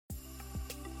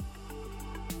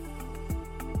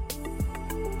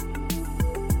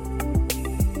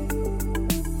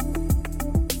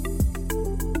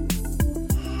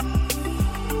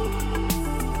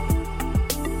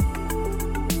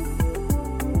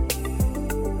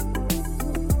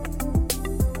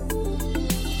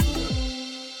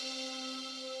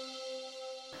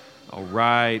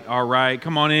All right.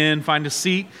 Come on in, find a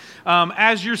seat.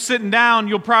 As you're sitting down,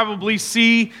 you'll probably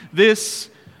see this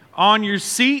on your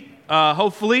seat.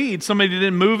 Hopefully, somebody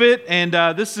didn't move it. And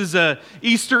this is a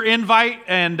Easter invite.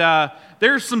 And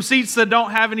there's some seats that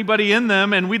don't have anybody in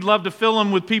them. And we'd love to fill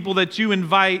them with people that you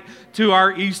invite to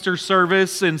our Easter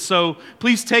service. And so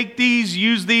please take these,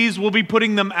 use these. We'll be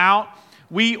putting them out.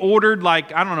 We ordered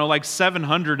like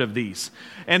 700 of these.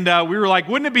 And we were like,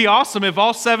 wouldn't it be awesome if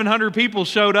all 700 people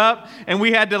showed up and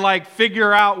we had to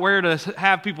figure out where to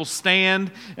have people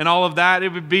stand and all of that?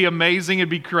 It would be amazing. It'd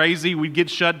be crazy. We'd get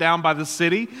shut down by the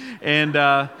city. And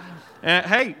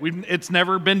hey, it's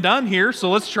never been done here,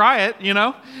 so let's try it,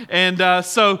 And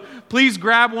so please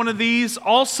grab one of these.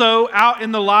 Also, out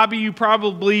in the lobby, you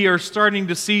probably are starting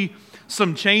to see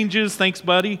some changes. Thanks,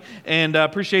 buddy. And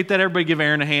appreciate that. Everybody give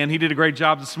Aaron a hand. He did a great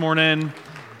job this morning.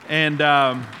 And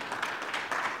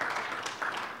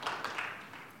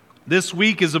this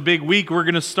week is a big week. We're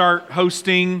going to start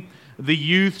hosting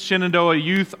the Shenandoah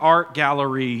Youth Art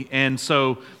Gallery. And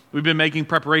so we've been making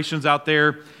preparations out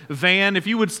there. Van, if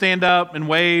you would stand up and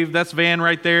wave, that's Van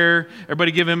right there.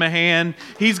 Everybody give him a hand.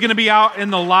 He's going to be out in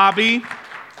the lobby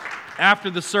after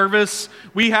the service.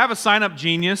 We have a sign-up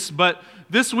genius, but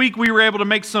this week we were able to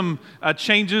make some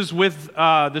changes with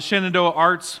the Shenandoah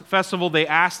Arts Festival. They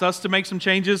asked us to make some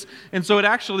changes, and so it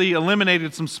actually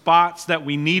eliminated some spots that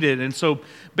we needed. And so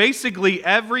basically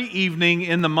every evening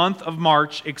in the month of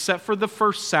March, except for the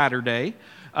first Saturday,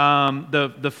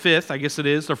 the 5th, I guess it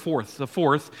is, or 4th. The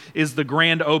 4th is the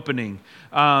grand opening.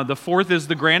 The 4th is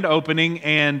the grand opening,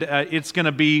 and it's going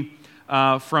to be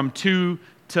from 2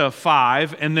 to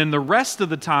 5, and then the rest of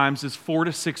the times is 4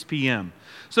 to 6 p.m.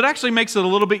 So it actually makes it a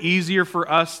little bit easier for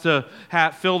us to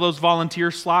fill those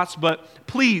volunteer slots. But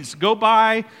please go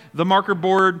by the marker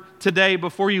board today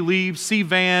before you leave. See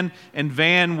Van, and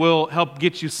Van will help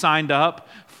get you signed up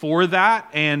for that.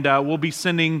 And we'll be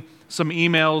sending some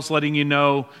emails letting you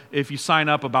know if you sign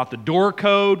up about the door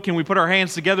code. Can we put our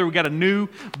hands together? We got a new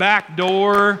back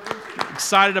door.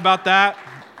 Excited about that.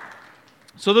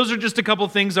 So those are just a couple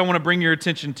of things I want to bring your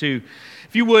attention to.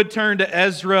 If you would, turn to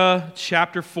Ezra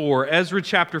chapter 4. Ezra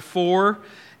chapter 4,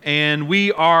 and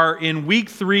we are in week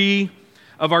 3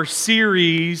 of our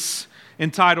series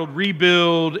entitled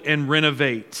Rebuild and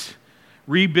Renovate.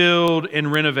 Rebuild and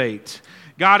Renovate.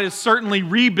 God is certainly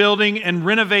rebuilding and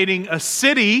renovating a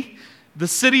city, the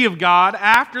city of God,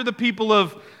 after the people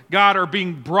of God are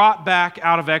being brought back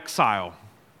out of exile.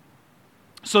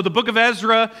 So the book of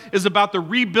Ezra is about the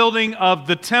rebuilding of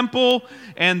the temple,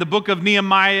 and the book of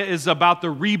Nehemiah is about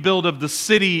the rebuild of the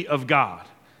city of God.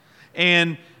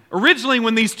 And originally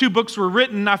when these two books were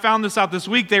written, I found this out this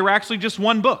week, they were actually just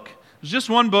one book. It was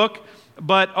just one book,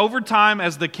 but over time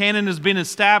as the canon has been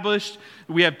established,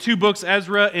 we have two books,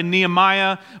 Ezra and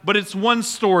Nehemiah, but it's one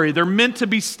story. They're meant to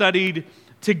be studied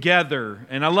together,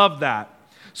 and I love that.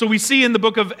 So we see in the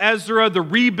book of Ezra the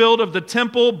rebuild of the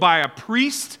temple by a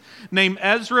priest named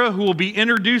Ezra, who will be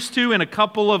introduced to in a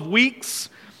couple of weeks.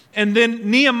 And then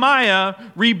Nehemiah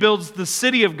rebuilds the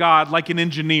city of God like an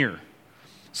engineer.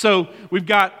 So we've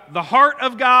got the heart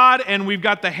of God and we've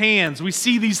got the hands. We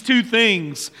see these two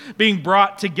things being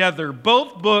brought together.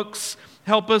 Both books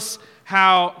help us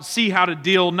see how to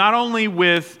deal not only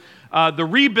with the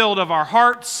rebuild of our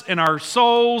hearts and our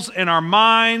souls and our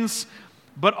minds,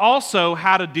 but also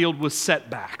how to deal with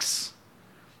setbacks.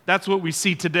 That's what we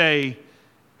see today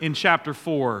in chapter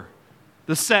 4,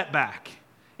 the setback.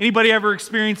 Anybody ever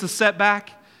experienced a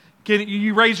setback? Can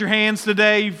you raise your hands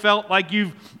today? You felt like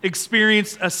you've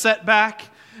experienced a setback?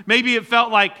 Maybe it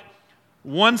felt like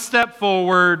one step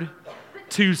forward,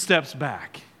 2 steps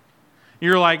back.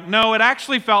 You're like, no, it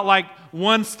actually felt like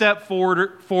one step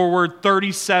forward,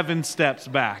 37 steps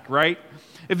back, right?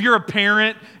 If you're a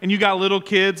parent and you got little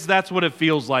kids, that's what it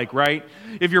feels like, right?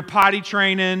 If you're potty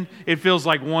training, it feels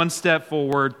like one step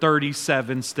forward,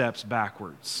 37 steps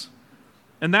backwards.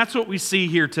 And that's what we see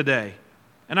here today.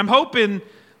 And I'm hoping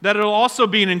that it'll also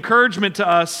be an encouragement to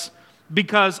us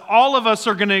because all of us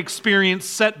are going to experience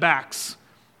setbacks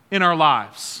in our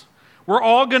lives. We're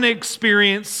all going to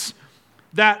experience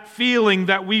that feeling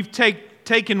that we've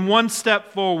taken one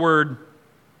step forward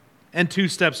and 2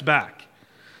 steps back.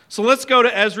 So let's go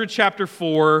to Ezra chapter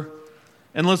 4,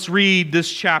 and let's read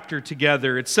this chapter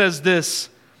together. It says this: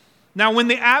 Now when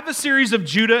the adversaries of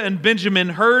Judah and Benjamin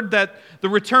heard that the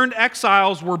returned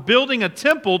exiles were building a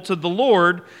temple to the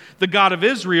Lord, the God of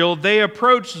Israel, they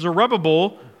approached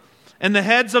Zerubbabel and the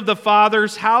heads of the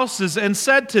fathers' houses and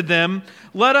said to them,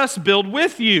 "Let us build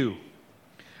with you,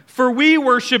 for we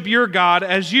worship your God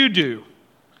as you do."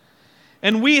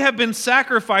 And we have been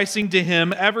sacrificing to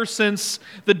him ever since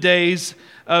the days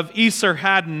of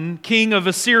Esarhaddon, king of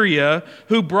Assyria,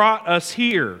 who brought us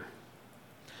here.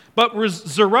 But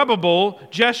Zerubbabel,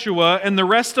 Jeshua, and the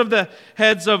rest of the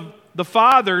heads of the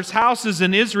fathers' houses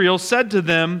in Israel said to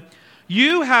them,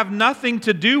 you have nothing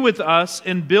to do with us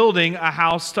in building a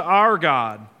house to our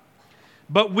God,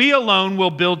 but we alone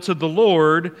will build to the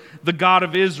Lord, the God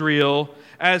of Israel,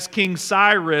 as King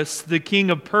Cyrus, the king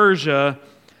of Persia,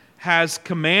 has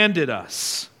commanded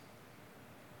us.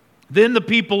 Then the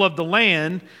people of the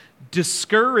land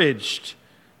discouraged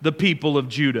the people of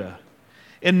Judah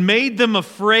and made them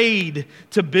afraid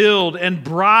to build and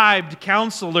bribed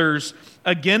counselors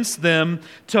against them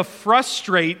to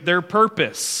frustrate their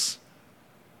purpose.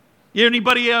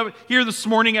 Anybody here this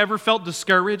morning ever felt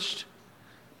discouraged?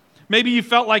 Maybe you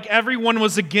felt like everyone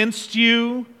was against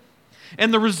you,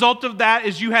 and the result of that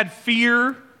is you had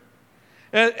fear.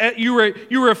 You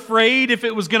were afraid if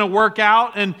it was going to work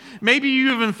out, and maybe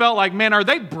you even felt like, man, are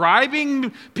they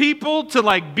bribing people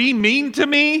to be mean to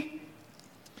me?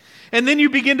 And then you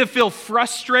begin to feel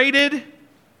frustrated.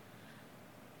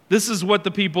 This is what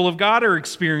the people of God are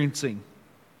experiencing.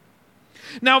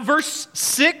 Now, verse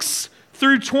 6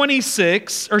 through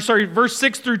 22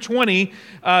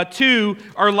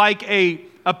 are like a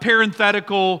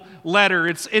parenthetical letter.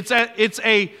 It's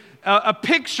a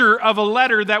picture of a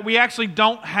letter that we actually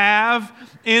don't have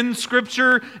in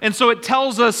Scripture, and so it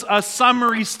tells us a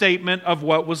summary statement of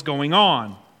what was going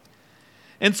on.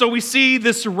 And so we see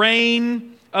this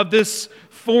reign of this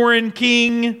foreign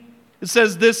king. It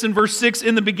says this in verse 6,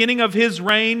 in the beginning of his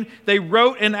reign, they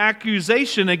wrote an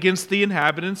accusation against the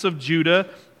inhabitants of Judah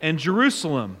and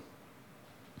Jerusalem.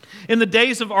 In the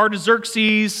days of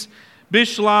Artaxerxes,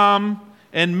 Bishlam,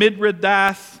 and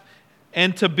Mithredath,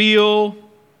 and Tabeel,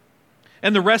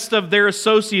 and the rest of their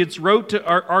associates wrote to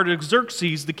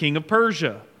Artaxerxes, the king of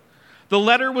Persia. The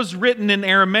letter was written in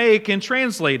Aramaic and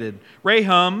translated.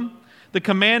 Rahum, the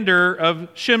commander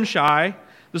of Shimshai,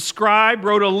 the scribe,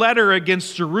 wrote a letter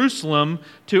against Jerusalem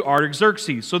to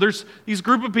Artaxerxes. So there's these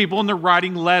group of people, and they're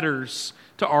writing letters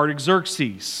to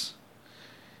Artaxerxes.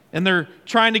 And they're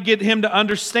trying to get him to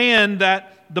understand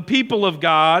that the people of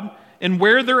God and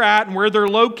where they're at and where they're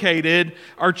located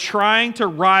are trying to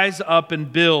rise up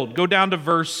and build. Go down to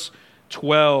verse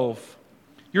 12.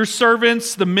 Your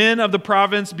servants, the men of the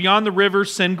province beyond the river,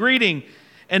 send greeting.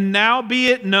 And now be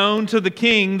it known to the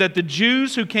king that the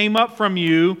Jews who came up from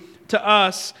you to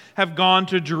us have gone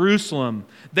to Jerusalem.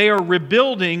 They are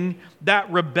rebuilding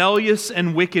that rebellious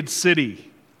and wicked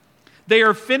city. They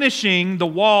are finishing the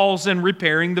walls and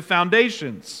repairing the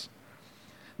foundations.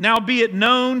 Now be it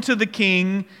known to the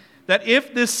king that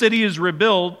if this city is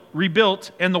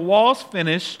rebuilt and the walls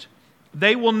finished,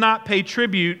 they will not pay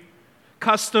tribute,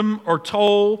 custom, or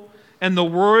toll, and the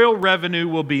royal revenue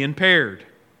will be impaired.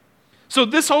 So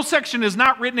this whole section is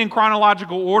not written in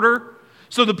chronological order.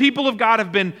 So the people of God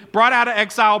have been brought out of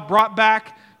exile, brought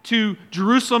back to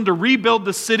Jerusalem to rebuild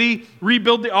the city,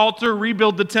 rebuild the altar,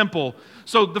 rebuild the temple.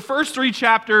 So the first 3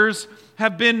 chapters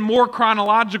have been more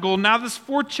chronological. Now this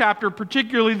 4th chapter,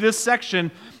 particularly this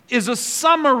section, is a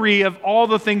summary of all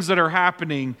the things that are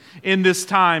happening in this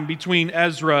time between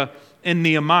Ezra and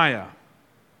Nehemiah.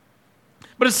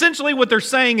 But essentially what they're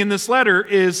saying in this letter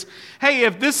is, hey,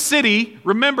 if this city,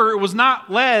 remember, it was not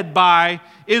led by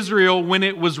Israel when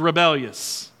it was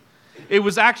rebellious. It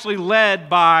was actually led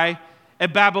by a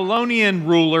Babylonian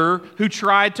ruler who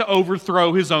tried to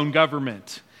overthrow his own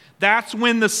government. That's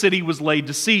when the city was laid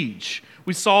to siege.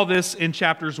 We saw this in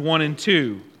chapters 1 and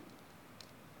 2.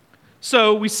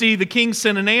 So we see the king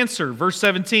sent an answer, verse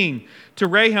 17, to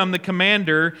Rahum the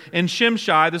commander and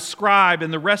Shimshai the scribe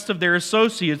and the rest of their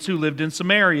associates who lived in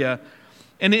Samaria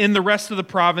and in the rest of the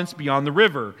province beyond the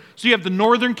river. So you have the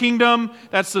northern kingdom,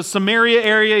 that's the Samaria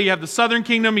area. You have the southern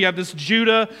kingdom, you have this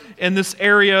Judah and this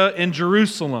area in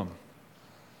Jerusalem.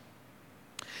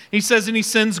 He says, and he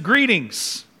sends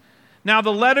greetings. Now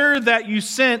the letter that you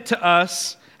sent to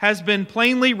us has been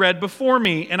plainly read before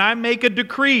me, and I make a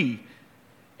decree,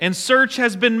 and search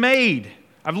has been made.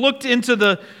 I've looked into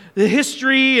the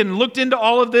history and looked into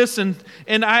all of this, and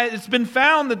it's been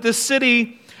found that this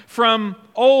city from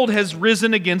old has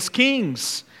risen against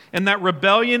kings, and that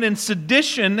rebellion and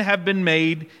sedition have been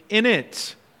made in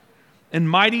it. And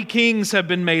mighty kings have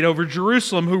been made over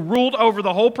Jerusalem, who ruled over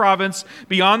the whole province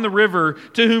beyond the river,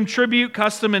 to whom tribute,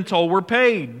 custom, and toll were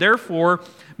paid. Therefore,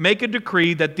 make a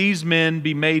decree that these men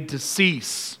be made to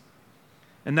cease,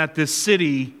 and that this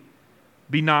city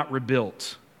be not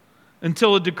rebuilt,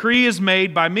 until a decree is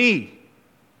made by me.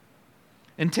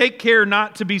 And take care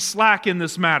not to be slack in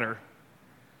this matter.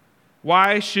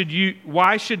 Why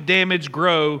should damage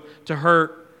grow to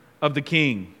hurt of the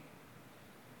king?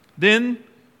 Then,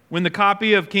 when the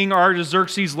copy of King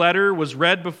Artaxerxes' letter was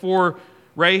read before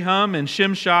Rahum and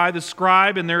Shimshai, the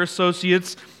scribe, and their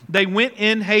associates, they went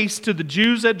in haste to the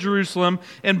Jews at Jerusalem,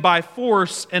 and by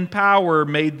force and power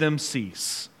made them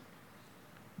cease.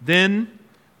 Then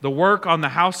the work on the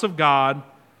house of God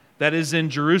that is in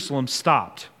Jerusalem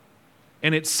stopped,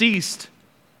 and it ceased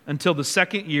until the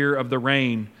 2nd year of the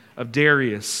reign of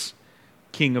Darius,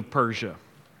 king of Persia.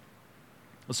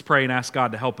 Let's pray and ask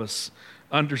God to help us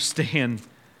understand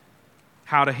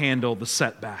how to handle the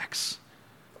setbacks.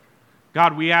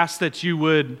 God, we ask that you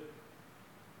would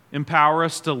empower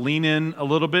us to lean in a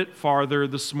little bit farther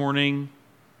this morning,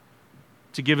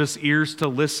 to give us ears to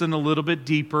listen a little bit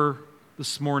deeper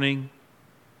this morning,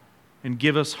 and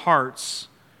give us hearts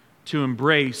to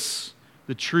embrace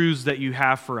the truths that you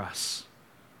have for us.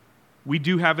 We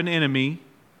do have an enemy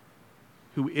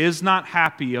who is not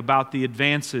happy about the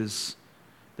advances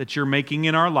that you're making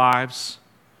in our lives,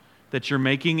 that you're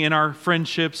making in our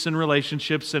friendships and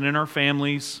relationships and in our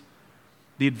families,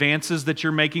 the advances that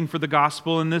you're making for the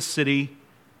gospel in this city.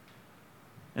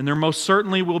 And there most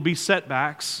certainly will be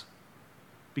setbacks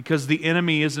because the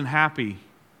enemy isn't happy.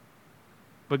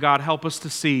 But God, help us to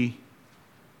see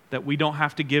that we don't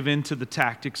have to give in to the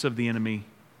tactics of the enemy,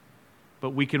 but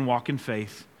we can walk in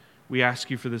faith. We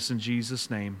ask you for this in Jesus'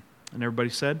 name. And everybody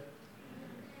said?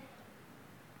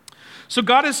 So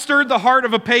God has stirred the heart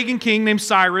of a pagan king named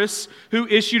Cyrus, who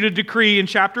issued a decree in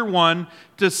chapter 1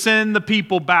 to send the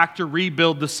people back to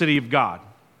rebuild the city of God,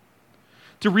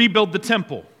 to rebuild the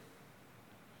temple.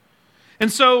 And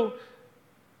so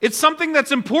it's something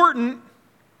that's important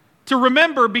to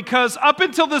remember, because up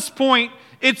until this point,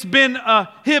 it's been a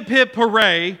hip, hip,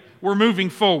 hooray, we're moving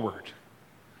forward.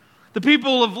 The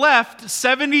people have left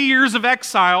 70 years of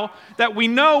exile that we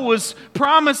know was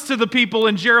promised to the people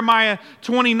in Jeremiah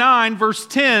 29, verse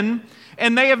 10,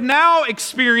 and they have now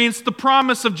experienced the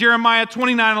promise of Jeremiah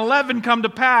 29:11 come to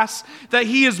pass, that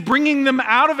he is bringing them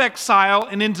out of exile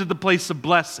and into the place of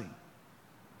blessing.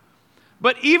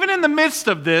 But even in the midst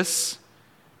of this,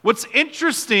 what's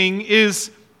interesting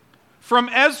is from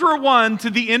Ezra 1 to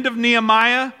the end of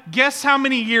Nehemiah, guess how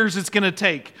many years it's going to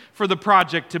take for the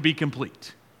project to be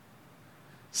complete?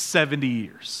 70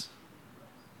 years.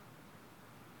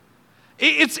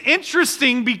 It's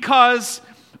interesting because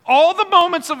all the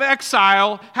moments of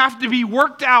exile have to be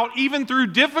worked out even through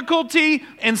difficulty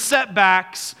and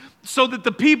setbacks so that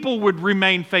the people would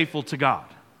remain faithful to God.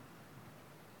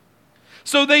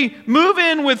 So they move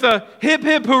in with a hip,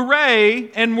 hip,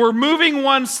 hooray, and we're moving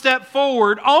one step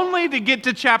forward only to get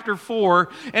to chapter 4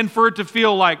 and for it to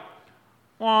feel like,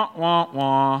 wah, wah,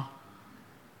 wah.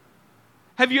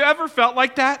 Have you ever felt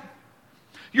like that?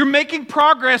 You're making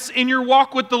progress in your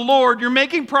walk with the Lord. You're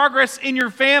making progress in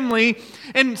your family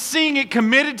and seeing it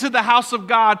committed to the house of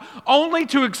God only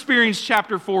to experience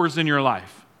chapter 4s in your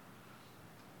life.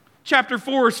 Chapter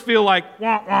 4s feel like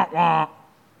wah, wah, wah.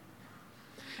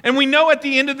 And we know at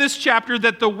the end of this chapter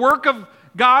that the work of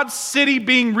God's city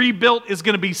being rebuilt is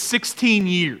going to be 16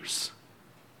 years.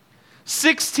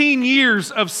 16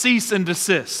 years of cease and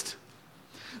desist.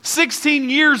 16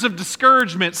 years of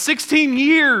discouragement. 16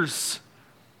 years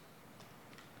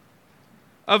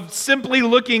of simply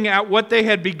looking at what they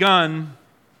had begun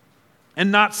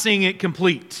and not seeing it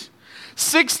complete.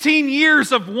 16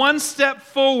 years of one step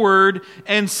forward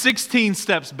and 16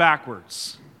 steps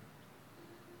backwards.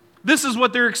 This is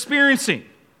what they're experiencing.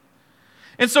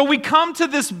 And so we come to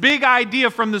this big idea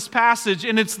from this passage,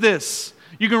 and it's this.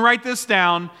 You can write this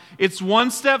down. It's one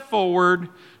step forward,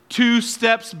 2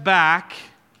 steps back,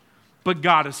 but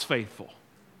God is faithful.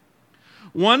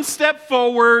 One step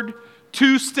forward,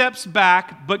 2 steps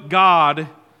back, but God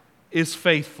is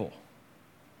faithful.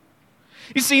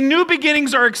 You see, new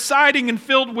beginnings are exciting and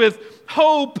filled with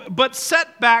hope, but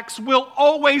setbacks will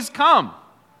always come.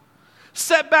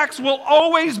 Setbacks will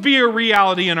always be a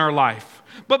reality in our life.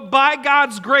 But by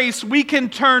God's grace, we can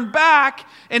turn back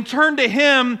and turn to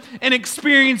Him and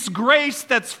experience grace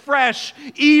that's fresh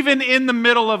even in the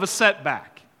middle of a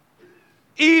setback,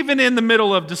 even in the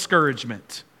middle of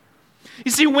discouragement.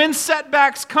 You see, when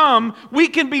setbacks come, we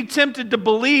can be tempted to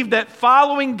believe that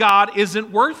following God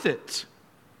isn't worth it.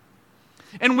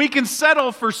 And we can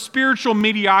settle for spiritual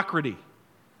mediocrity.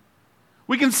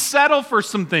 We can settle for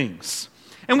some things.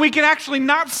 And we can actually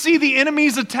not see the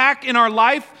enemy's attack in our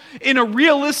life in a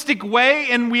realistic way,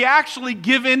 and we actually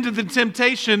give in to the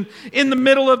temptation in the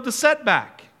middle of the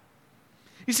setback.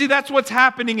 You see, that's what's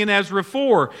happening in Ezra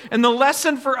 4. And the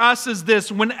lesson for us is this: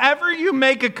 whenever you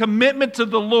make a commitment to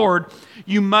the Lord,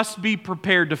 you must be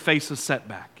prepared to face a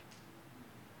setback.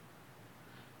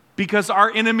 Because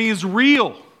our enemy is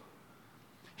real.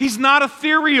 He's not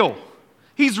ethereal.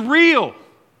 He's real.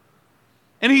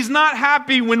 And he's not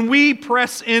happy when we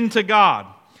press into God.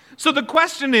 So the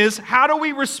question is, how do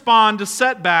we respond to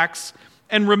setbacks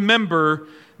and remember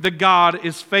that God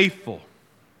is faithful?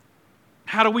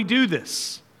 How do we do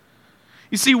this?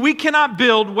 You see, we cannot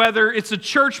build, whether it's a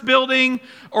church building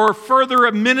or further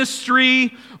a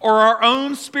ministry or our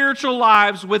own spiritual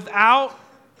lives, without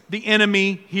the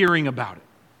enemy hearing about it.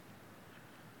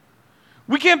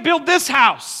 We can't build this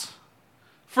house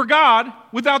for God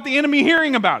without the enemy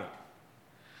hearing about it.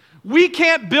 We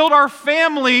can't build our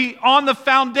family on the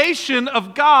foundation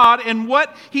of God and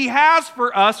what He has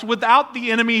for us without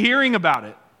the enemy hearing about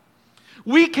it.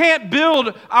 We can't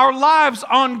build our lives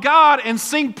on God and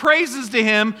sing praises to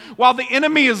Him while the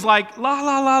enemy is like, la,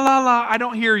 la, la, la, la, I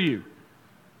don't hear you.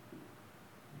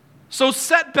 So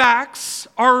setbacks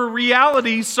are a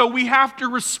reality, so we have to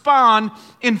respond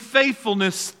in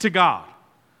faithfulness to God.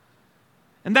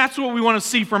 And that's what we want to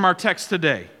see from our text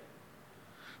today.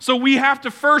 So we have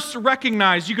to first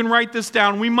recognize, you can write this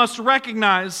down, we must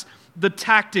recognize the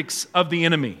tactics of the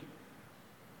enemy.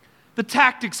 The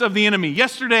tactics of the enemy.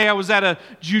 Yesterday I was at a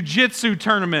jiu-jitsu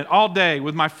tournament all day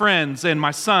with my friends and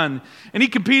my son. And he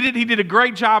competed. He did a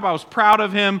great job. I was proud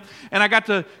of him. And I got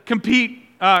to compete.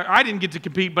 I didn't get to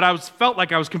compete, but felt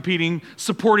like I was competing,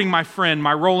 supporting my friend,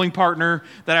 my rolling partner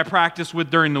that I practiced with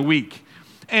during the week.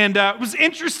 And it was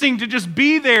interesting to just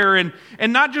be there and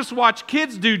not just watch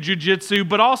kids do jiu-jitsu,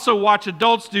 but also watch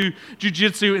adults do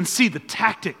jiu-jitsu and see the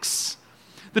tactics.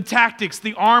 The tactics,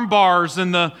 the arm bars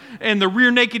and the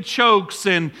rear naked chokes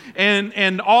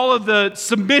and all of the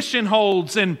submission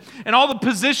holds and all the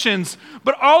positions.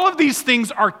 But all of these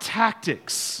things are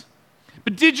tactics.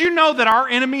 But did you know that our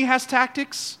enemy has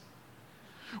tactics?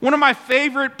 One of my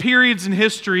favorite periods in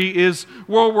history is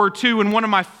World War II, and one of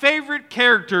my favorite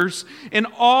characters in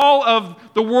all of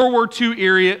the World War II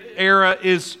era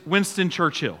is Winston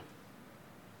Churchill.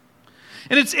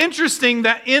 And it's interesting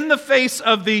that in the face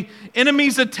of the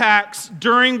enemy's attacks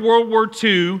during World War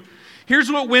II,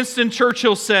 here's what Winston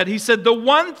Churchill said. He said, "The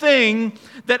one thing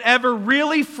that ever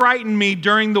really frightened me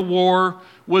during the war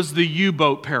was the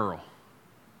U-boat peril."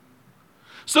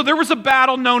 So there was a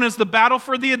battle known as the Battle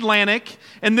for the Atlantic,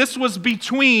 and this was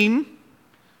between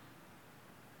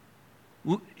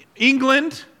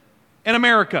England and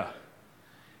America.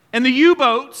 And the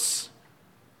U-boats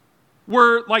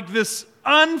were like this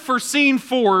unforeseen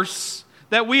force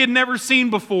that we had never seen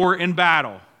before in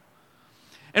battle.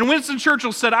 And Winston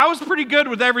Churchill said, "I was pretty good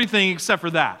with everything except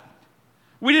for that.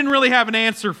 We didn't really have an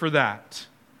answer for that."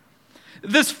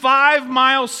 This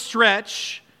 5-mile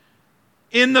stretch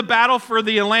in the Battle for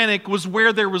the Atlantic was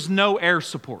where there was no air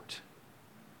support.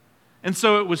 And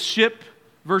so it was ship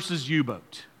versus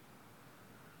U-boat.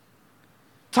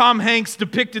 Tom Hanks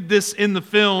depicted this in the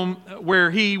film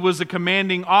where he was a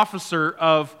commanding officer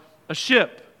of a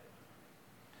ship.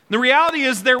 The reality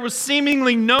is there was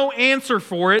seemingly no answer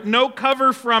for it, no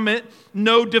cover from it,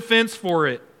 no defense for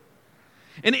it.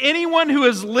 And anyone who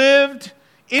has lived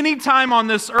any time on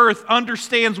this earth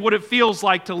understands what it feels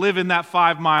like to live in that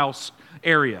 5 miles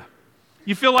area.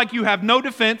 You feel like you have no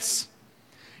defense.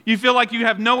 You feel like you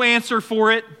have no answer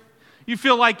for it. You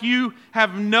feel like you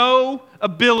have no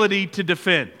ability to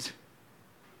defend.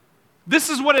 This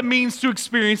is what it means to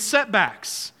experience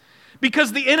setbacks.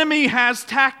 Because the enemy has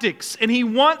tactics, and he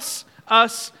wants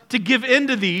us to give in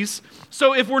to these.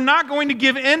 So if we're not going to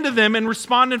give in to them and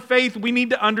respond in faith, we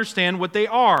need to understand what they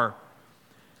are.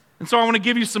 And so I want to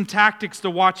give you some tactics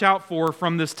to watch out for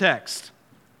from this text.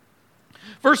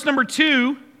 Verse number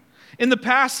 2 in the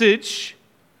passage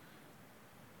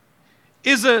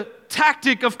is a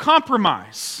tactic of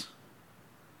compromise.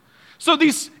 So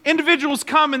these individuals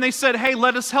come and they said, "Hey,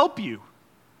 let us help you.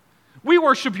 We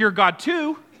worship your God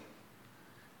too."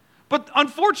 But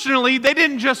unfortunately, they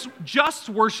didn't just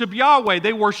worship Yahweh,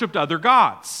 they worshiped other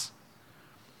gods.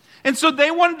 And so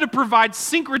they wanted to provide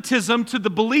syncretism to the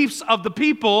beliefs of the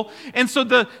people. And so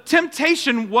the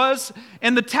temptation was,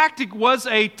 and the tactic was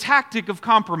a tactic of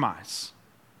compromise.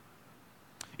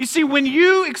 You see, when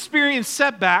you experience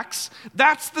setbacks,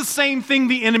 that's the same thing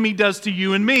the enemy does to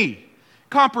you and me.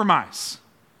 Compromise.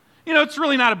 You know, it's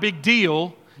really not a big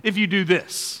deal if you do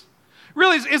this.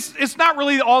 Really, it's not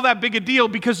really all that big a deal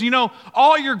because, you know,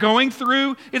 all you're going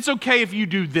through, it's okay if you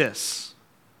do this.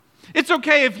 It's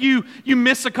okay if you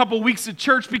miss a couple weeks at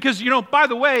church because, you know, by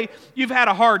the way, you've had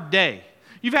a hard day.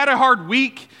 You've had a hard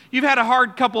week. You've had a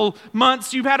hard couple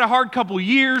months. You've had a hard couple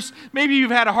years. Maybe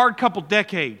you've had a hard couple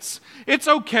decades. It's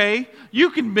okay. You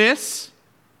can miss.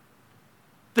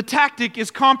 The tactic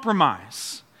is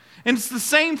compromise. And it's the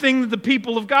same thing that the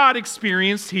people of God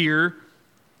experienced here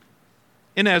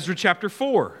in Ezra chapter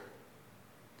 4.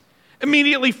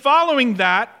 Immediately following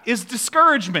that is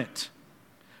discouragement.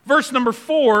 Verse number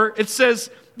 4, it says,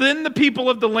 "Then the people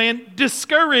of the land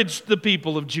discouraged the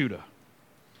people of Judah."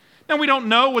 Now, we don't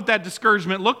know what that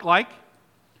discouragement looked like.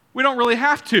 We don't really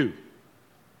have to,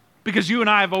 because you and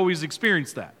I have always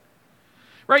experienced that.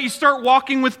 Right? You start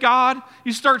walking with God,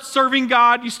 you start serving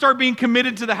God, you start being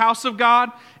committed to the house of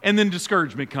God, and then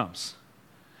discouragement comes.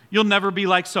 You'll never be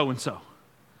like so-and-so.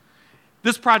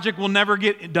 This project will never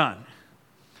get done.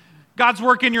 God's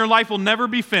work in your life will never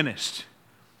be finished.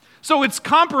 So it's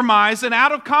compromise, and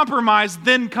out of compromise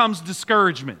then comes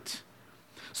discouragement.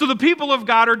 So the people of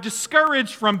God are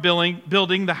discouraged from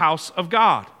building the house of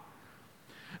God.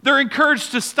 They're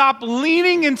encouraged to stop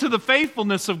leaning into the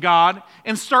faithfulness of God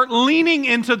and start leaning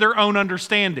into their own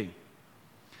understanding.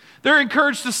 They're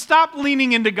encouraged to stop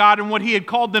leaning into God and what He had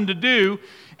called them to do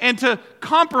and to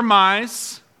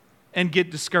compromise and get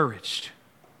discouraged.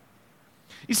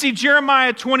 You see,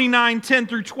 Jeremiah 29:10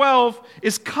 through 12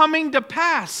 is coming to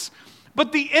pass,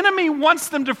 but the enemy wants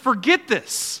them to forget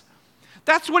this.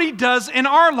 That's what he does in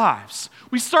our lives.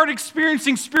 We start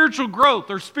experiencing spiritual growth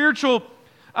or spiritual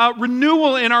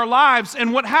renewal in our lives,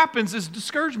 and what happens is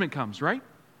discouragement comes, right?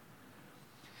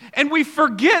 And we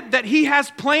forget that He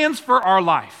has plans for our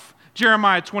life,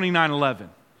 Jeremiah 29:11.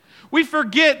 We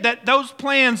forget that those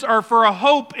plans are for a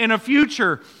hope and a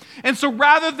future. And so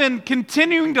rather than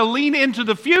continuing to lean into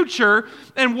the future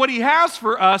and what He has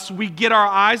for us, we get our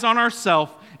eyes on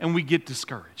ourselves and we get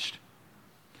discouraged.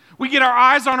 We get our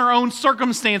eyes on our own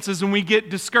circumstances and we get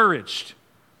discouraged.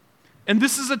 And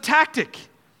this is a tactic.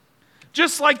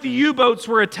 Just like the U-boats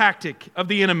were a tactic of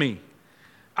the enemy,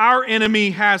 our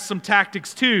enemy has some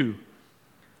tactics too.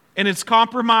 And it's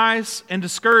compromise and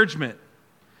discouragement.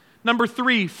 Number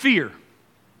 3, fear.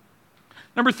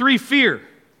 Number 3, fear.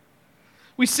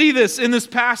 We see this in this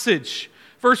passage.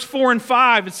 Verse 4 and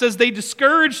 5, it says, "They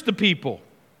discouraged the people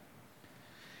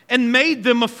and made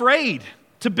them afraid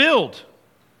to build."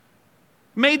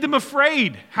 Made them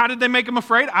afraid. How did they make them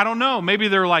afraid? I don't know. Maybe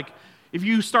they're like, if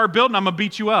you start building, I'm going to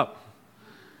beat you up.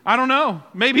 I don't know.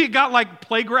 Maybe it got like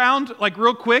playground, like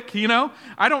real quick, you know?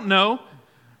 I don't know.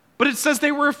 But it says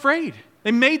they were afraid.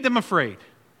 They made them afraid.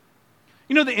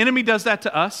 You know, the enemy does that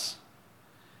to us.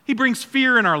 He brings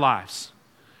fear in our lives.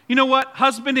 You know what,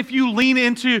 husband, if you lean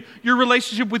into your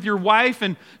relationship with your wife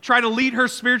and try to lead her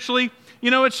spiritually,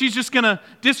 you know what, she's just going to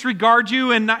disregard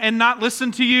you and not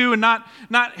listen to you and not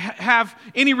have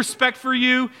any respect for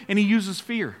you, and he uses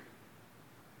fear.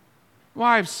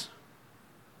 Wives,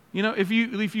 you know, if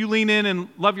you lean in and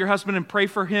love your husband and pray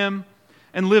for him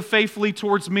and live faithfully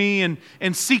towards me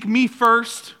and seek me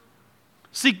first,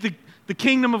 seek the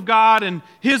kingdom of God and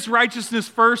His righteousness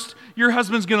first, your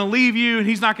husband's going to leave you and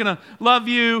he's not going to love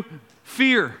you.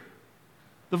 Fear,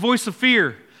 the voice of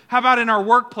fear. How about in our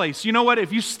workplace? You know what?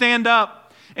 If you stand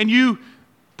up and you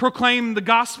proclaim the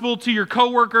gospel to your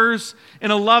coworkers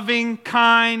in a loving,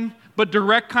 kind, but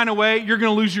direct kind of way, you're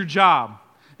going to lose your job.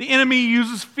 The enemy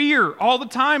uses fear all the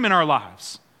time in our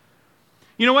lives.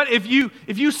 You know what? If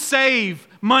you save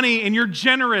money and you're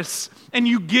generous and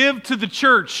you give to the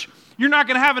church, you're not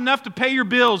going to have enough to pay your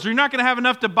bills, or you're not going to have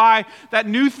enough to buy that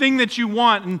new thing that you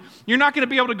want, and you're not going to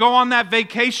be able to go on that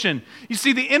vacation. You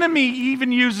see, the enemy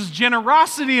even uses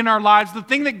generosity in our lives, the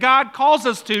thing that God calls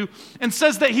us to, and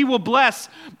says that He will bless,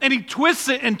 and he twists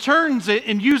it and turns it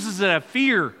and uses it as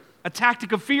fear, a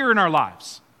tactic of fear in our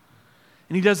lives.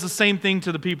 And he does the same thing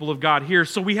to the people of God here.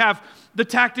 So we have the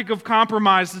tactic of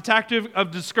compromise, the tactic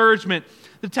of discouragement,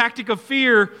 the tactic of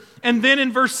fear, and then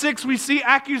in verse 6 we see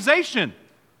accusation.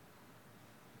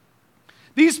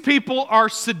 These people are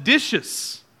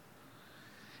seditious,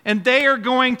 and they are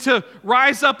going to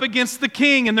rise up against the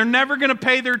king, and they're never going to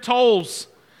pay their tolls,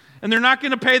 and they're not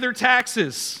going to pay their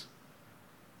taxes.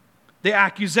 The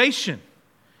accusation.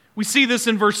 We see this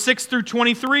in verse 6 through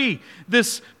 23,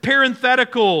 this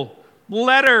parenthetical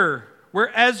letter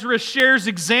where Ezra shares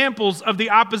examples of the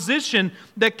opposition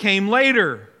that came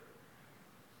later.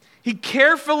 He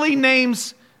carefully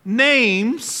names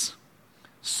names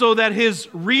so that his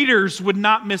readers would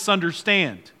not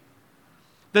misunderstand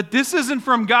that this isn't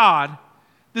from God,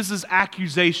 this is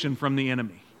accusation from the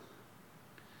enemy.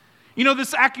 You know,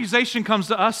 this accusation comes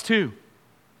to us too.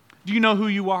 Do you know who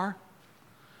you are?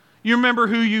 You remember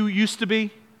who you used to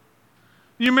be?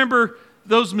 You remember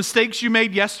those mistakes you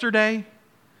made yesterday?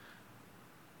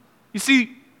 You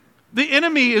see, the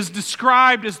enemy is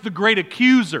described as the great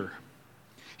accuser.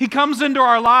 He comes into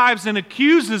our lives and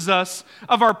accuses us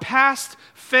of our past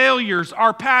failures,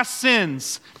 our past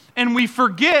sins, and we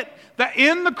forget that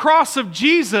in the cross of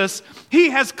Jesus, He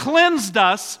has cleansed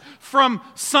us from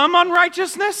some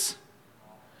unrighteousness?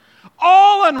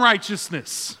 All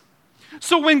unrighteousness.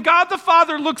 So when God the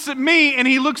Father looks at me and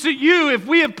He looks at you, if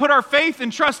we have put our faith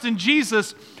and trust in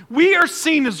Jesus, we are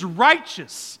seen as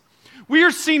righteous. We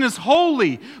are seen as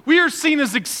holy. We are seen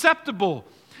as acceptable.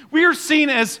 We are seen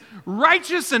as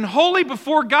righteous and holy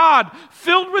before God,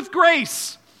 filled with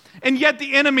grace. And yet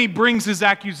the enemy brings his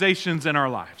accusations in our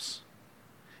lives.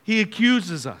 He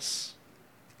accuses us.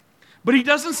 But he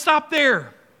doesn't stop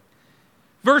there.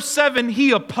 Verse 7,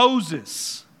 he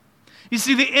opposes. You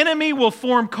see, the enemy will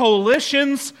form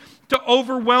coalitions to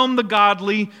overwhelm the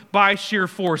godly by sheer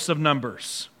force of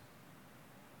numbers.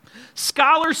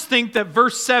 Scholars think that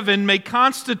verse 7 may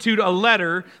constitute a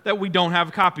letter that we don't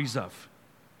have copies of,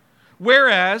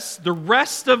 whereas the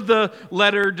rest of the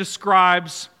letter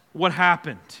describes what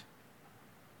happened.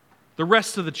 The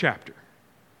rest of the chapter.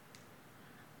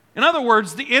 In other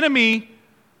words, the enemy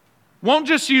won't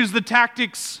just use the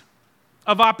tactics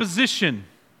of opposition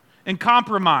and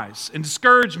compromise and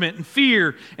discouragement and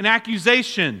fear and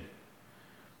accusation.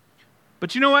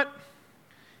 But you know what?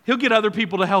 He'll get other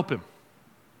people to help him.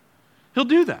 He'll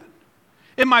do that.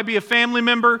 It might be a family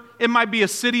member. It might be a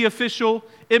city official.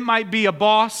 It might be a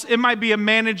boss. It might be a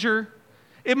manager.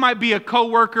 It might be a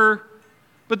coworker.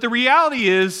 But the reality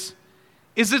is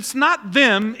it's not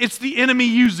them, it's the enemy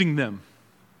using them.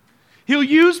 He'll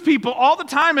use people all the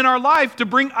time in our life to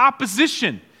bring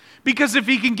opposition. Because if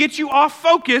he can get you off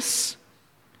focus,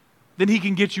 then he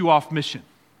can get you off mission.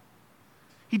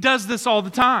 He does this all the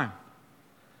time.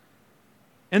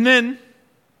 And then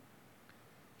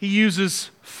he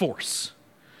uses force.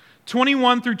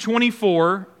 21 through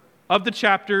 24 of the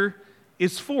chapter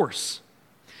is force.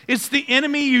 It's the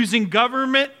enemy using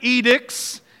government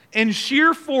edicts and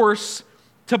sheer force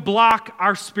to block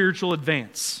our spiritual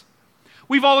advance.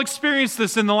 We've all experienced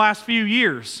this in the last few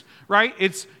years, right?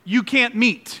 It's you can't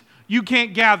meet, you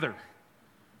can't gather,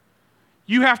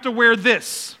 you have to wear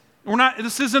this.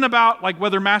 This isn't about like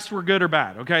whether masks were good or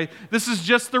bad, okay? This is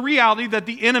just the reality that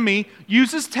the enemy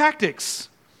uses tactics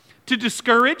to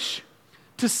discourage,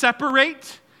 to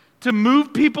separate, to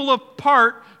move people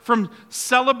apart from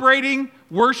celebrating,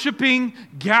 worshiping,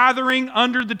 gathering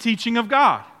under the teaching of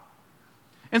God.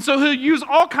 And so he'll use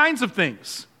all kinds of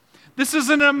things. This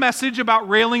isn't a message about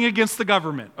railing against the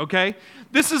government, okay?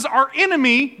 This is our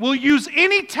enemy will use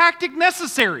any tactic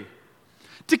necessary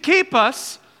to keep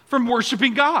us from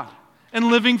worshiping God and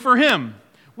living for Him.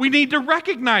 We need to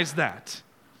recognize that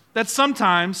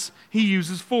sometimes he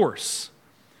uses force.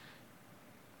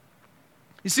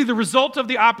 You see, the result of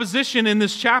the opposition in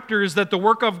this chapter is that the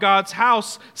work of God's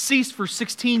house ceased for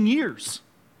 16 years.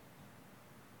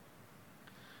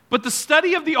 But the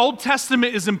study of the Old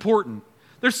Testament is important.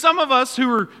 There's some of us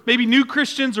who are maybe new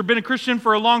Christians or been a Christian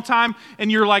for a long time,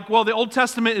 and you're like, well, the Old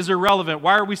Testament is irrelevant.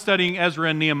 Why are we studying Ezra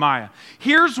and Nehemiah?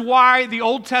 Here's why the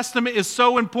Old Testament is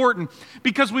so important.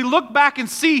 Because we look back and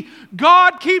see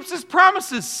God keeps His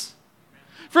promises.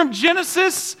 From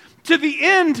Genesis to the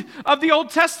end of the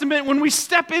Old Testament, when we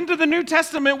step into the New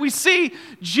Testament, we see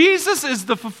Jesus is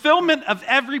the fulfillment of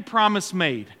every promise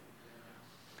made.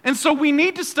 And so we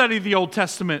need to study the Old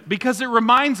Testament because it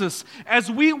reminds us as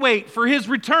we wait for His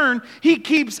return, He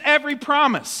keeps every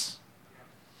promise.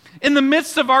 In the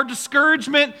midst of our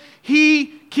discouragement,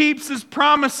 He keeps His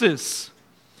promises.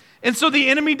 And so the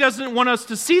enemy doesn't want us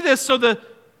to see this, so the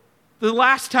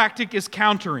last tactic is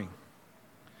countering.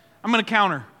 I'm going to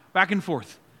counter back and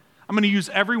forth. I'm going to use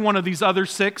every one of these other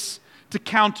 6 to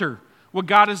counter what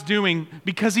God is doing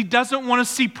because He doesn't want to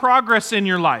see progress in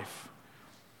your life.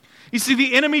 You see,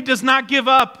 the enemy does not give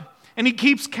up, and he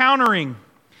keeps countering.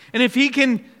 And if he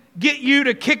can get you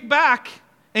to kick back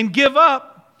and give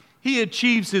up, he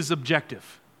achieves his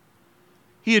objective.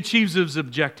 He achieves his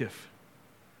objective.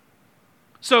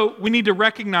 So we need to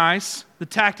recognize the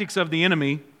tactics of the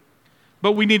enemy,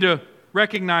 but we need to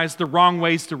recognize the wrong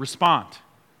ways to respond.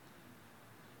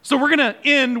 So we're going to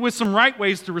end with some right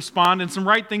ways to respond and some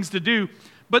right things to do,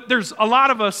 but there's a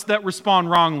lot of us that respond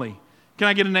wrongly. Can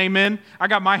I get an amen? I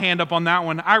got my hand up on that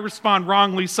one. I respond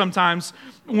wrongly sometimes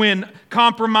when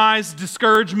compromise,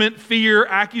 discouragement, fear,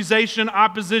 accusation,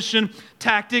 opposition,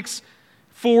 tactics,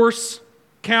 force,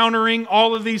 countering,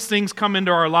 all of these things come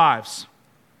into our lives.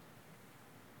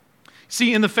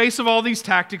 See, in the face of all these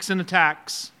tactics and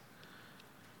attacks,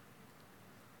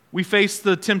 we face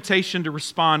the temptation to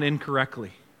respond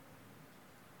incorrectly.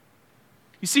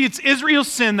 You see, it's Israel's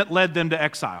sin that led them to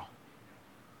exile.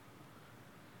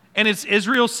 And it's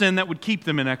Israel's sin that would keep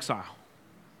them in exile.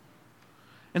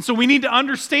 And so we need to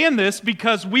understand this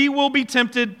because we will be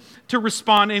tempted to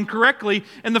respond incorrectly.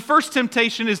 And the first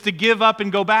temptation is to give up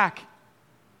and go back.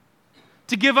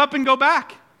 To give up and go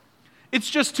back. It's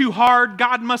just too hard.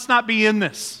 God must not be in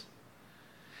this.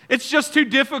 It's just too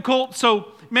difficult.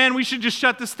 So, man, we should just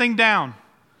shut this thing down.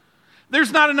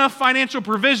 There's not enough financial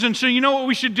provision. So you know what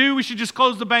we should do? We should just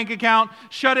close the bank account,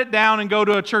 shut it down, and go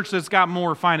to a church that's got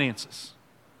more finances.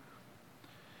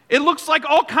 It looks like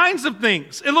all kinds of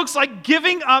things. It looks like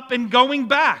giving up and going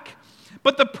back.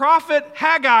 But the prophet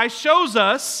Haggai shows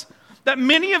us that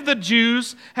many of the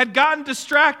Jews had gotten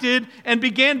distracted and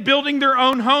began building their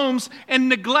own homes and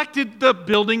neglected the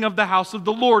building of the house of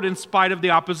the Lord in spite of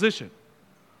the opposition.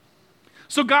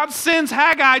 So God sends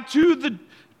Haggai to the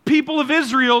people of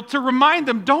Israel to remind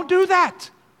them, don't do that.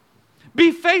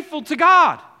 Be faithful to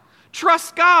God.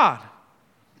 Trust God.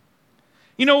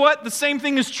 You know what? The same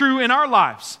thing is true in our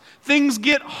lives. Things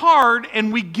get hard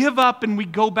and we give up and we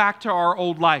go back to our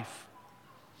old life.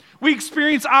 We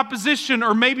experience opposition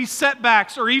or maybe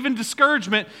setbacks or even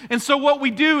discouragement. And so what we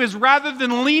do is rather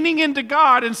than leaning into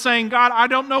God and saying, God, I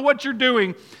don't know what you're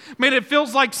doing. Man, it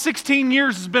feels like 16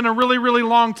 years has been a really, really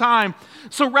long time.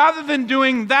 So rather than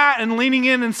doing that and leaning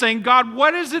in and saying, God,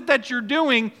 what is it that you're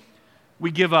doing?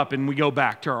 We give up and we go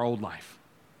back to our old life.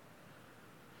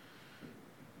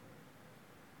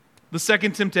 The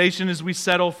second temptation is we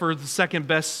settle for the second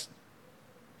best,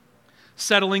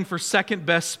 settling for second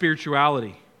best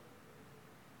spirituality.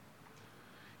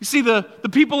 You see, the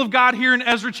people of God here in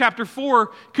Ezra chapter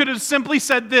 4 could have simply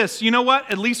said this, you know what?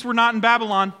 At least we're not in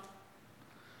Babylon.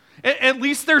 At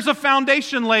least there's a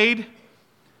foundation laid.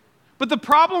 But the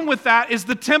problem with that is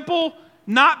the temple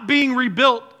not being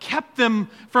rebuilt kept them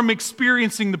from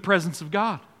experiencing the presence of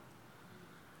God.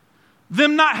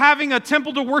 Them not having a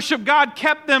temple to worship God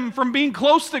kept them from being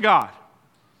close to God.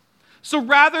 So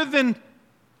rather than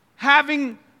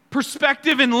having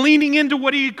perspective and leaning into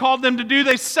what he had called them to do,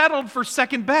 they settled for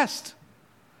second best.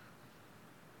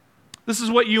 This is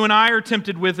what you and I are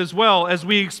tempted with as well as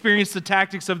we experience the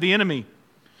tactics of the enemy.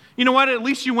 You know what? At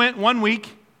least you went 1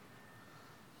 week.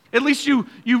 At least you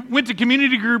went to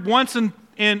community group once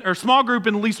or small group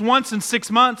at least once in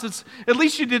 6 months. At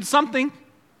least you did something.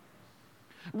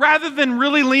 Rather than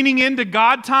really leaning into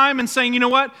God time and saying, you know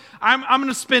what, I'm going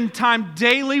to spend time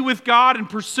daily with God and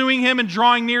pursuing Him and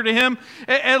drawing near to Him.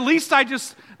 At least I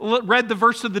just read the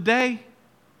verse of the day.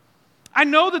 I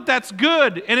know that that's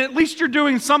good, and at least you're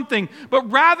doing something.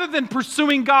 But rather than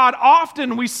pursuing God,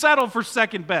 often we settle for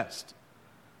second best.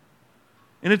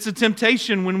 And it's a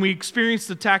temptation when we experience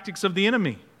the tactics of the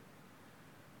enemy.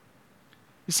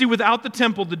 You see, without the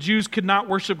temple, the Jews could not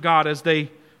worship God as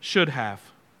they should have.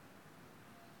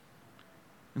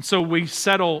 And so we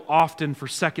settle often for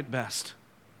second best.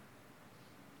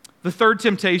 The third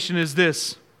temptation is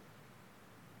this.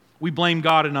 We blame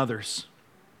God and others.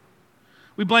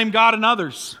 We blame God and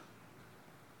others.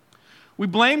 We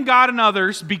blame God and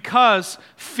others because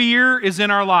fear is in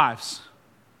our lives.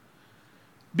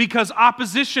 Because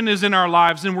opposition is in our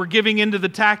lives and we're giving into the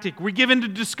tactic. We give into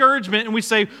discouragement and we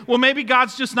say, well, maybe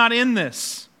God's just not in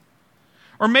this.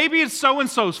 Or maybe it's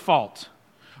so-and-so's fault.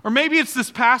 Or maybe it's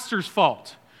this pastor's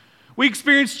fault. We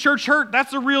experience church hurt.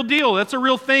 That's a real deal. That's a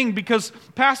real thing because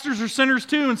pastors are sinners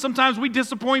too, and sometimes we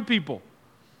disappoint people.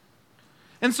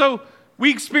 And so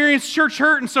we experience church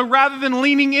hurt, and so rather than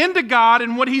leaning into God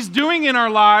and what He's doing in our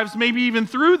lives, maybe even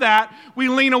through that, we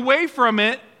lean away from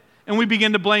it and we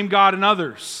begin to blame God and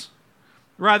others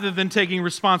rather than taking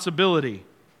responsibility.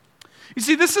 You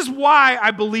see, this is why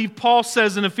I believe Paul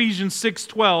says in Ephesians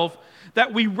 6:12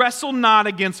 that we wrestle not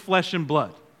against flesh and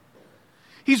blood.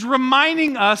 He's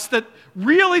reminding us that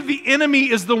really the enemy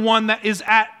is the one that is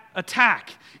at attack.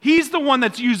 He's the one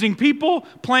that's using people,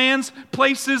 plans,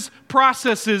 places,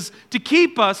 processes to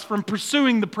keep us from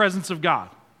pursuing the presence of God.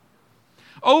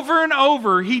 Over and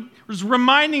over, he was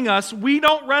reminding us we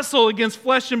don't wrestle against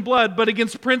flesh and blood, but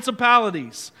against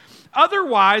principalities.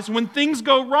 Otherwise, when things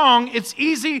go wrong, it's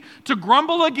easy to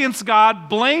grumble against God,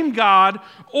 blame God,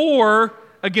 or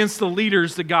against the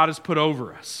leaders that God has put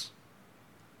over us.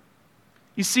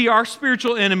 You see, our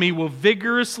spiritual enemy will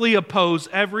vigorously oppose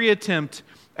every attempt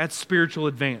at spiritual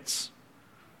advance.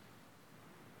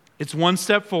 It's 1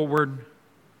 step forward,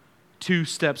 2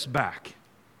 steps back.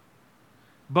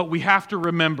 But we have to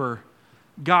remember,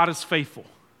 God is faithful.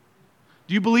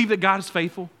 Do you believe that God is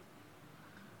faithful?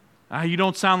 You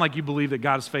don't sound like you believe that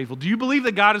God is faithful. Do you believe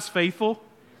that God is faithful?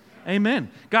 Amen.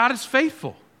 God is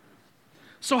faithful.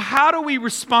 So how do we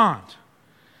respond?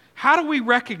 How do we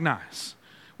recognize?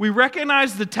 We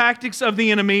recognize the tactics of the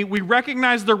enemy. We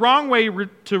recognize the wrong ways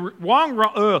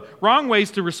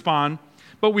to respond.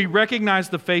 but we recognize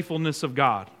the faithfulness of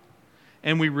God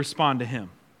and we respond to Him.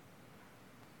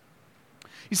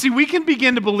 You see, we can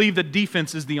begin to believe that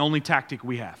defense is the only tactic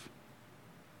we have.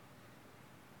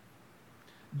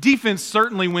 Defense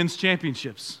certainly wins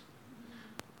championships.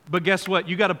 But guess what?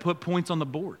 You got to put points on the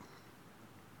board.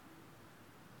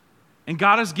 And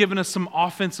God has given us some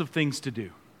offensive things to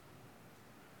do.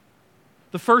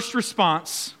 The first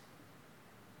response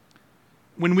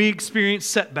when we experience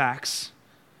setbacks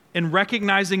and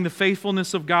recognizing the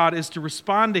faithfulness of God is to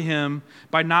respond to Him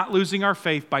by not losing our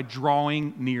faith, by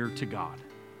drawing near to God.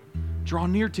 Draw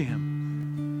near to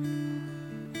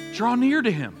Him. Draw near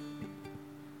to Him.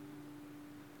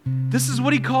 This is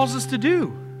what He calls us to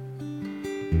do.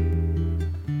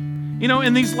 You know,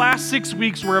 in these last 6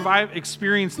 weeks where I've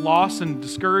experienced loss and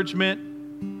discouragement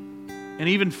and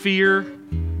even fear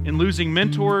in losing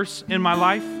mentors in my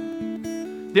life,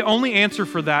 the only answer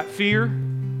for that fear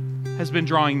has been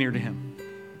drawing near to Him.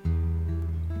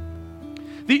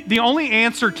 The only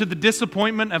answer to the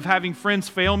disappointment of having friends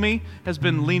fail me has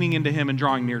been leaning into Him and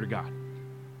drawing near to God.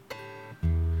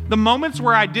 The moments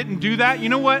where I didn't do that, you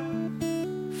know what?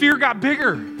 Fear got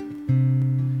bigger.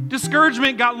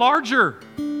 Discouragement got larger.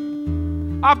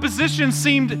 Opposition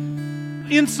seemed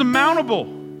insurmountable.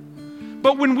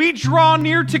 But when we draw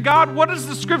near to God, what does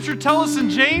the Scripture tell us in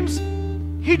James?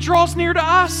 He draws near to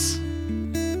us.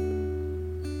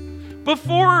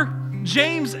 Before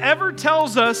James ever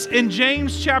tells us in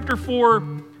James chapter 4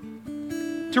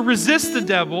 to resist the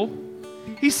devil,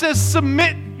 he says,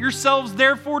 submit yourselves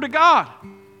therefore to God.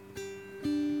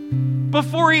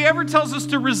 Before he ever tells us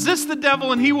to resist the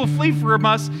devil and he will flee from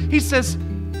us, he says,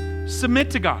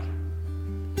 submit to God.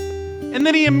 And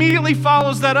then he immediately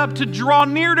follows that up to draw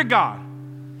near to God.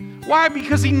 Why?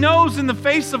 Because he knows in the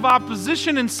face of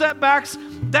opposition and setbacks,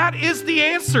 that is the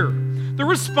answer. The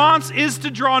response is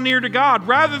to draw near to God.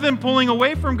 Rather than pulling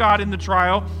away from God in the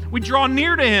trial, we draw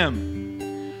near to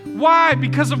Him. Why?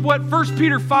 Because of what 1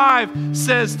 Peter 5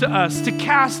 says to us, to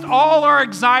cast all our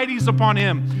anxieties upon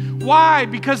Him. Why?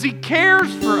 Because He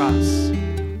cares for us.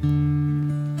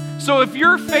 So if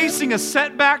you're facing a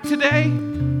setback today,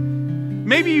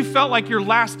 maybe you felt like your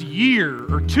last year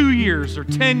or 2 years or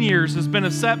 10 years has been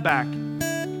a setback.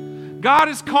 God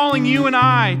is calling you and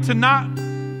I to not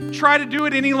try to do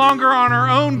it any longer on our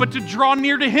own, but to draw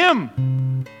near to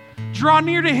Him. Draw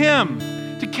near to Him,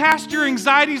 to cast your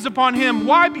anxieties upon Him.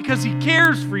 Why? Because He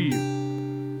cares for you.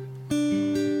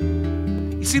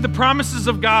 You see, the promises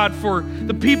of God for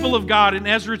the people of God in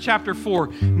Ezra chapter 4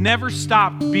 never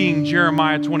stopped being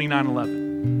Jeremiah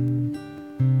 29:11.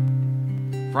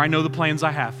 For I know the plans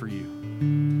I have for you,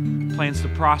 plans to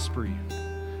prosper you,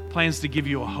 plans to give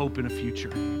you a hope and a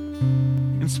future.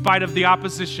 In spite of the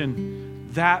opposition,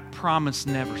 that promise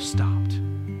never stopped.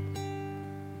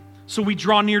 So we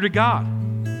draw near to God.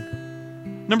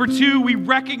 Number 2, we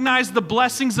recognize the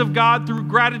blessings of God through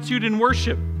gratitude and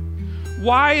worship.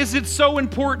 Why is it so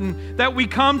important that we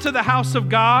come to the house of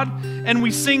God and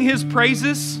we sing His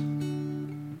praises?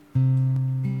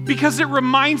 Because it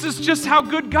reminds us just how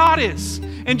good God is.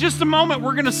 In just a moment,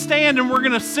 we're going to stand and we're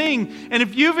going to sing. And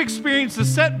if you've experienced a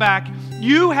setback,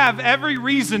 you have every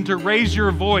reason to raise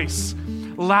your voice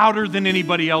louder than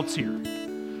anybody else here.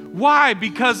 Why?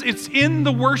 Because it's in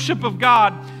the worship of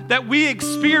God that we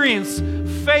experience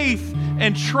faith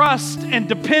and trust and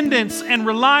dependence and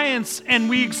reliance, and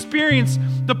we experience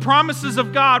the promises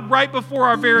of God right before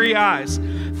our very eyes.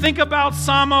 Think about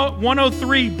Psalm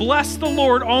 103. Bless the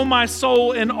Lord, O my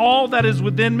soul, and all that is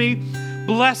within me.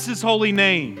 Bless His holy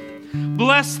name.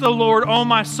 Bless the Lord, O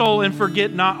my soul, and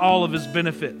forget not all of His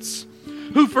benefits.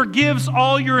 Who forgives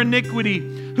all your iniquity,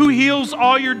 who heals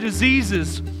all your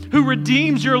diseases, who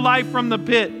redeems your life from the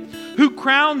pit, who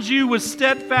crowns you with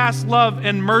steadfast love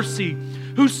and mercy,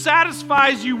 who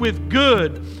satisfies you with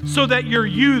good so that your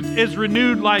youth is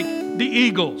renewed like the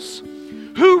eagles.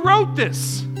 Who wrote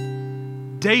this?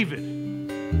 David,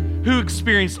 who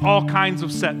experienced all kinds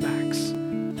of setbacks,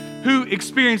 who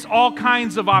experienced all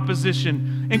kinds of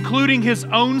opposition, including his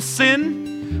own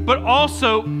sin, but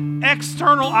also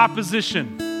external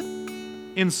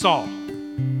opposition in Saul.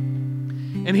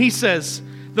 And he says,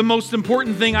 the most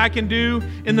important thing I can do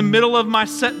in the middle of my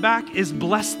setback is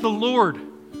bless the Lord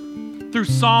through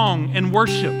song and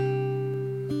worship.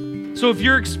 So if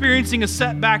you're experiencing a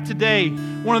setback today,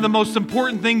 one of the most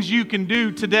important things you can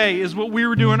do today is what we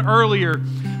were doing earlier.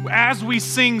 As we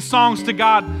sing songs to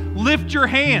God, lift your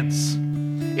hands.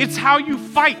 It's how you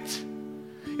fight.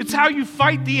 It's how you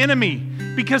fight the enemy,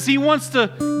 because he wants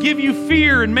to give you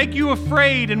fear and make you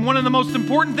afraid. And one of the most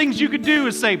important things you could do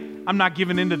is say, I'm not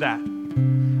giving into that.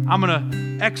 I'm going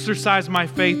to exercise my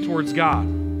faith towards God.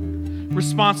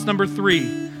 Response number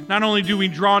 3. Not only do we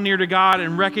draw near to God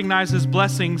and recognize His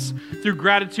blessings through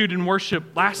gratitude and worship,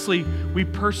 lastly, we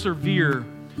persevere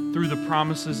through the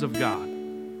promises of God.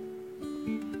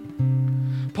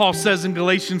 Paul says in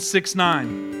Galatians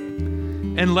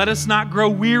 6:9, "And let us not grow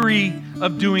weary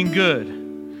of doing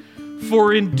good,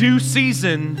 for in due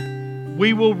season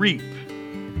we will reap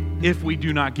if we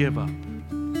do not give up."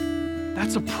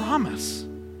 That's a promise.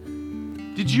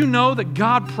 Did you know that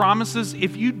God promises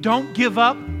if you don't give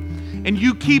up and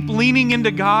you keep leaning into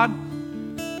God,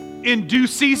 in due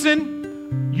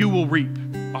season, you will reap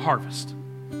a harvest?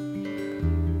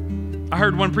 I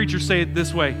heard one preacher say it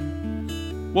this way,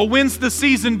 "Well, when's the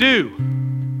season due?"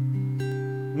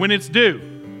 When it's due.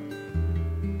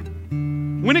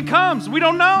 When it comes, we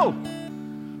don't know.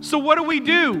 So what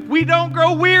do? We don't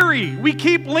grow weary. We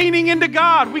keep leaning into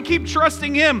God. We keep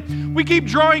trusting Him. We keep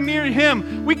drawing near to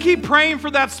Him. We keep praying for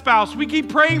that spouse. We keep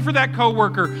praying for that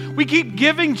coworker. We keep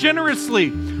giving generously.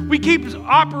 We keep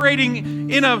operating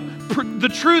in the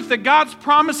truth that God's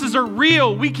promises are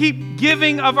real. We keep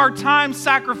giving of our time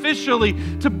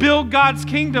sacrificially to build God's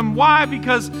kingdom. Why?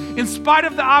 Because in spite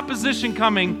of the opposition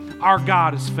coming, our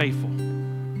God is faithful.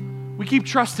 We keep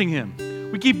trusting Him.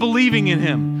 We keep believing in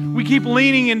Him. We keep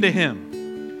leaning into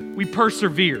Him. We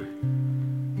persevere.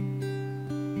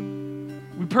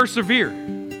 We persevere.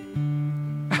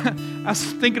 I was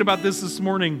thinking about this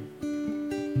morning.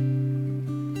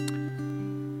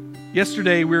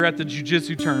 Yesterday, we were at the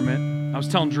jiu-jitsu tournament. I was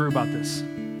telling Drew about this.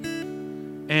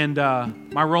 And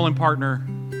my rolling partner,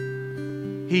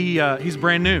 he's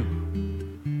brand new.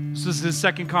 This is his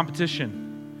second competition.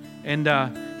 And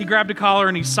he grabbed a collar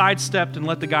and he sidestepped and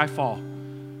let the guy fall.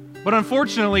 But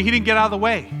unfortunately, he didn't get out of the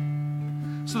way.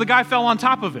 So the guy fell on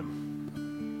top of him.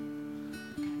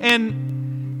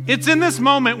 And it's in this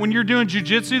moment when you're doing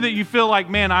jiu-jitsu that you feel like,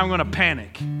 man, I'm going to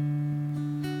panic.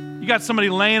 You got somebody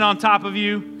laying on top of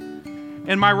you,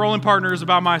 and my rolling partner is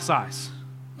about my size.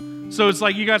 So it's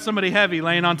like you got somebody heavy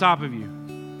laying on top of you.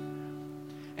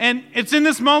 And it's in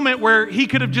this moment where he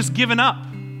could have just given up.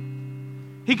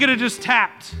 He could have just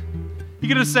tapped. He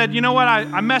could have said, you know what,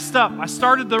 I messed up. I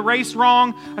started the race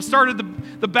wrong. I started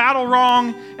the battle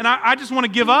wrong, and I just want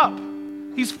to give up.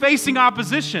 He's facing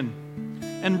opposition.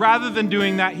 And rather than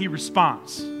doing that, he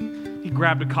responds. He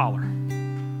grabbed a collar.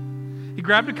 He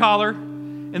grabbed a collar,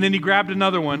 and then he grabbed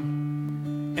another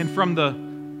one. And from the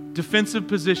defensive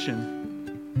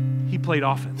position, he played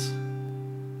offense.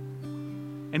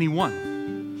 And he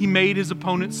won. He made his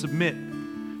opponent submit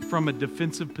from a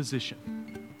defensive position.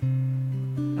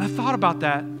 And I thought about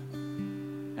that,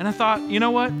 and I thought, you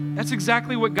know what? That's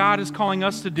exactly what God is calling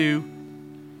us to do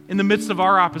in the midst of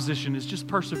our opposition, is just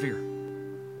persevere.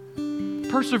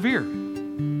 Persevere.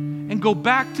 And go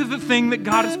back to the thing that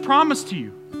God has promised to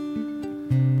you.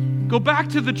 Go back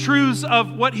to the truths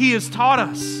of what He has taught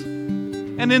us.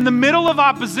 And in the middle of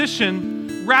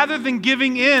opposition, rather than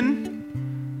giving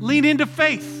in, lean into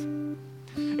faith.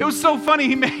 It was so funny,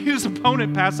 he made his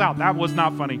opponent pass out. That was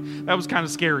not funny. That was kind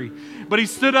of scary. But he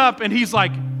stood up and he's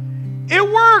like, it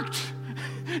worked.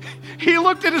 He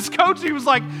looked at his coach and he was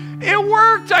like, it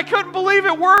worked. I couldn't believe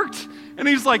it worked. And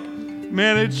he's like,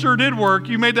 man, it sure did work.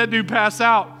 You made that dude pass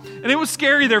out. And it was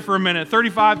scary there for a minute.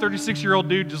 35, 36-year-old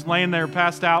dude just laying there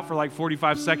passed out for like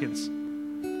 45 seconds.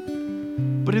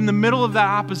 But in the middle of that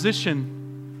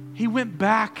opposition, he went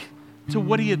back to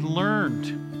what he had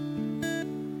learned.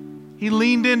 He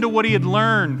leaned into what he had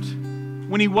learned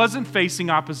when he wasn't facing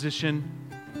opposition,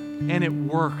 and it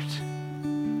worked.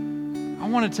 I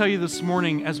want to tell you this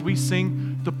morning as we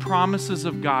sing, the promises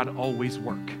of God always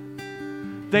work.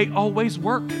 They always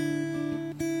work.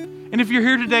 And if you're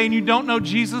here today and you don't know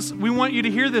Jesus, we want you to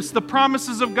hear this. The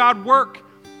promises of God work.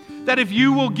 That if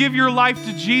you will give your life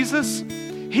to Jesus,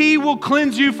 He will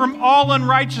cleanse you from all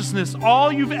unrighteousness,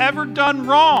 all you've ever done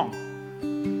wrong.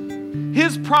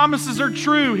 His promises are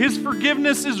true. His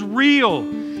forgiveness is real.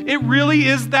 It really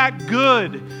is that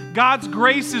good. God's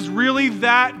grace is really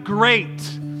that great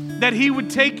that He would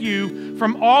take you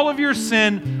from all of your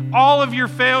sin, all of your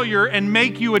failure, and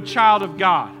make you a child of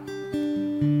God.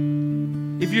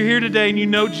 If you're here today and you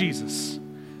know Jesus,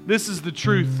 this is the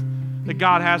truth that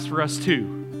God has for us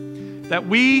too. That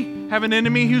we have an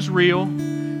enemy who's real.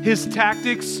 His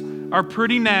tactics are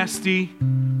pretty nasty,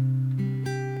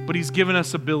 but He's given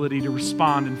us ability to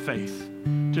respond in faith,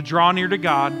 to draw near to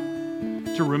God,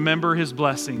 to remember His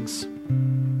blessings,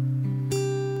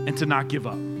 and to not give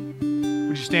up.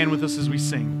 Would you stand with us as we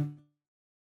sing?